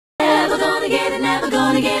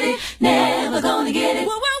gonna get it.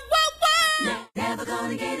 Whoa, whoa, whoa, whoa. Never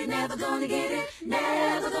gonna get it, never gonna get it.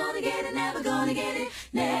 Never gonna get it, never gonna get it.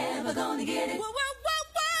 Never gonna get it. Whoa, whoa, whoa,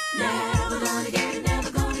 whoa. Never gonna get it,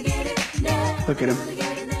 never gonna get it. Never. Look at him.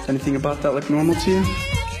 Is anything about that look normal to you?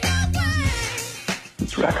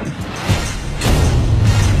 Let's wreck him.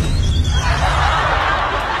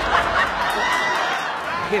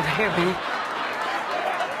 Here, baby.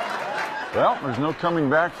 Well, there's no coming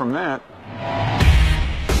back from that.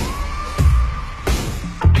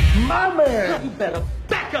 My man! You better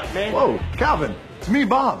back up, man. Whoa, Calvin, it's me,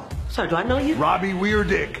 Bob. Sorry, do I know you? Robbie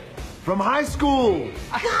Weirdick from high school.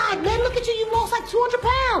 God, man, look at you. You lost like 200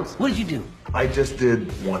 pounds. What did you do? I just did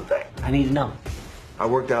one thing. I need to know. I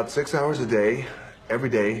worked out 6 hours a day, every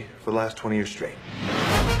day, for the last 20 years straight.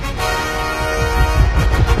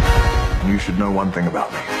 You should know one thing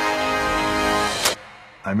about me.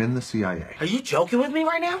 I'm in the CIA. Are you joking with me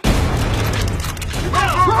right now?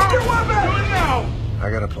 Drop your weapon! Do it now! I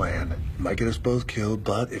got a plan. Might get us both killed,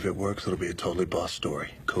 but if it works, it'll be a totally boss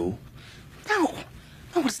story. Cool? No,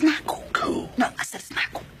 it's not cool. Cool. No, I said it's not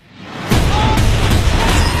cool.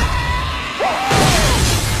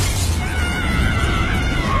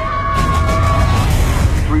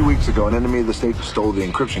 3 weeks ago, an enemy of the state stole the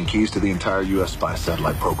encryption keys to the entire U.S. spy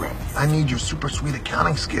satellite program. I need your super sweet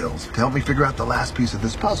accounting skills to help me figure out the last piece of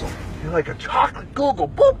this puzzle. You're like a chocolate Google.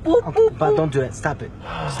 Boop, boop, Okay, boop, but boop. don't do it. Stop it.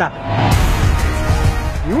 Stop it.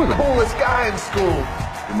 You were the coolest guy in school.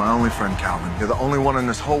 You're my only friend, Calvin. You're the only one in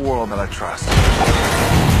this whole world that I trust.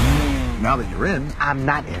 Now that you're in, I'm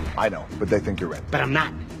not in. I know, but they think you're in. But I'm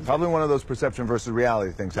not. Probably one of those perception versus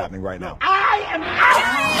reality things happening right now. I am out!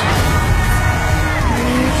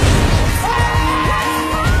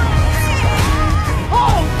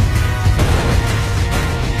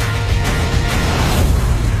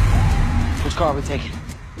 Which car are we taking?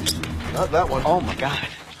 Not that one. Oh, my God.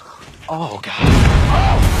 Oh, God.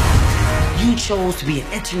 Oh! You chose to be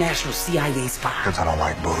an international CIA spy. Because I don't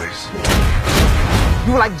like bullies.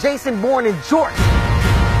 You were like Jason Bourne in Jordan.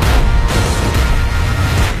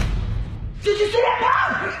 Did you see that,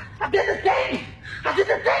 Mom? I did the thing! I did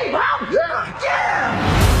the thing, Mom! Yeah! Yeah!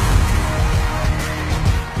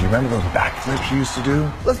 You remember those backflips you used to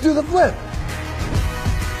do? Let's do the flip.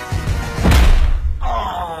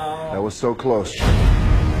 Oh. That was so close.